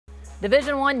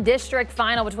Division I district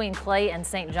final between Clay and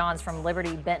St. John's from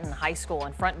Liberty Benton High School,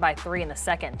 in front by 3 in the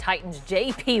second. Titans'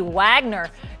 J.P. Wagner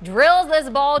drills this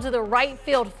ball to the right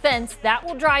field fence. That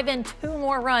will drive in 2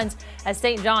 more runs as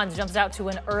St. John's jumps out to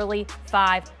an early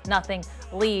 5-0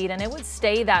 lead, and it would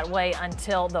stay that way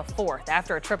until the 4th.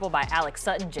 After a triple by Alex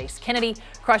Sutton, Jace Kennedy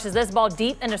crushes this ball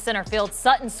deep into center field.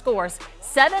 Sutton scores.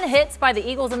 7 hits by the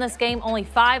Eagles in this game, only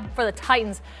 5 for the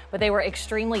Titans, but they were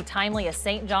extremely timely as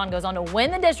St. John goes on to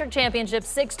win the district championship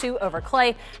 6-2 over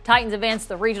Clay. Titans advance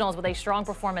the regionals with a strong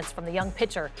performance from the young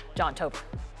pitcher, John Tober.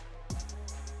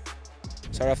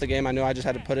 Started off the game, I knew I just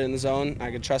had to put it in the zone.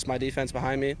 I could trust my defense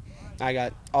behind me. I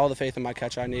got all the faith in my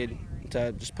catcher I need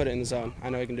to just put it in the zone. I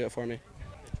know he can do it for me.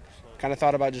 Kind of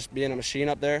thought about just being a machine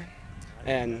up there,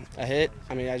 and a hit,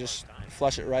 I mean, I just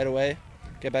flush it right away,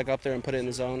 get back up there and put it in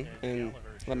the zone and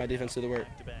let my defense do the work.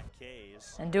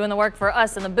 And doing the work for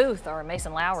us in the booth are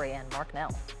Mason Lowry and Mark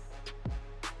Nell.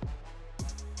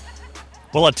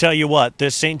 Well, I'll tell you what,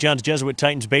 this St. John's Jesuit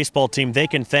Titans baseball team, they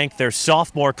can thank their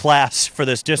sophomore class for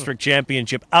this district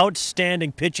championship.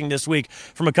 Outstanding pitching this week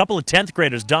from a couple of 10th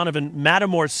graders. Donovan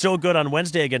Mattamore so good on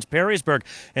Wednesday against Perrysburg,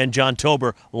 and John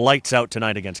Tober lights out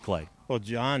tonight against Clay. Well,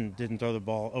 John didn't throw the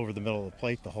ball over the middle of the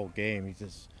plate the whole game. He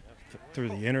just threw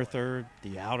the inner third,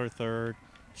 the outer third,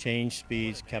 changed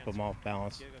speeds, kept him off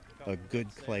balance. A good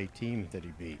Clay team that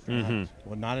he beat.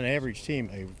 Well, not an average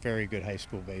team, a very good high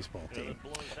school baseball team.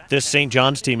 This St.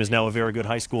 John's team is now a very good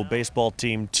high school baseball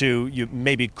team, too. You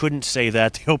maybe couldn't say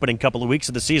that the opening couple of weeks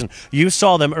of the season. You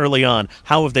saw them early on.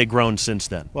 How have they grown since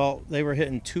then? Well, they were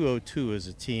hitting .202 as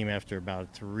a team after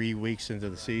about 3 weeks into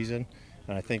the season,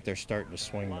 and I think they're starting to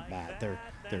swing the bat.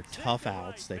 They're tough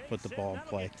outs. They put the ball in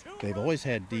play. They've always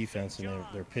had defense, and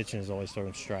their pitching is always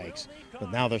throwing strikes,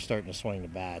 but now they're starting to swing the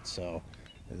bat, so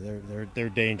they're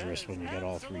dangerous when you get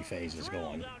all 3 phases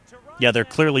going. Yeah, they're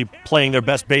clearly playing their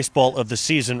best baseball of the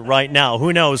season right now.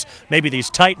 Who knows, maybe these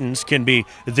Titans can be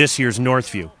this year's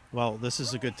Northview. Well, this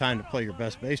is a good time to play your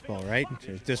best baseball, right?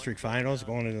 District finals,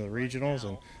 going into the regionals,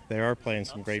 and they are playing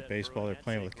some great baseball. They're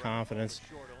playing with confidence.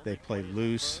 They play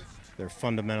loose. They're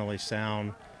fundamentally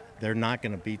sound. They're not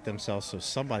going to beat themselves, so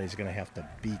somebody's going to have to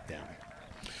beat them.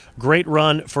 Great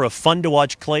run for a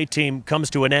fun-to-watch Clay team comes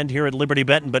to an end here at Liberty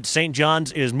Benton, but St.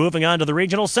 John's is moving on to the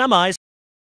regional semis.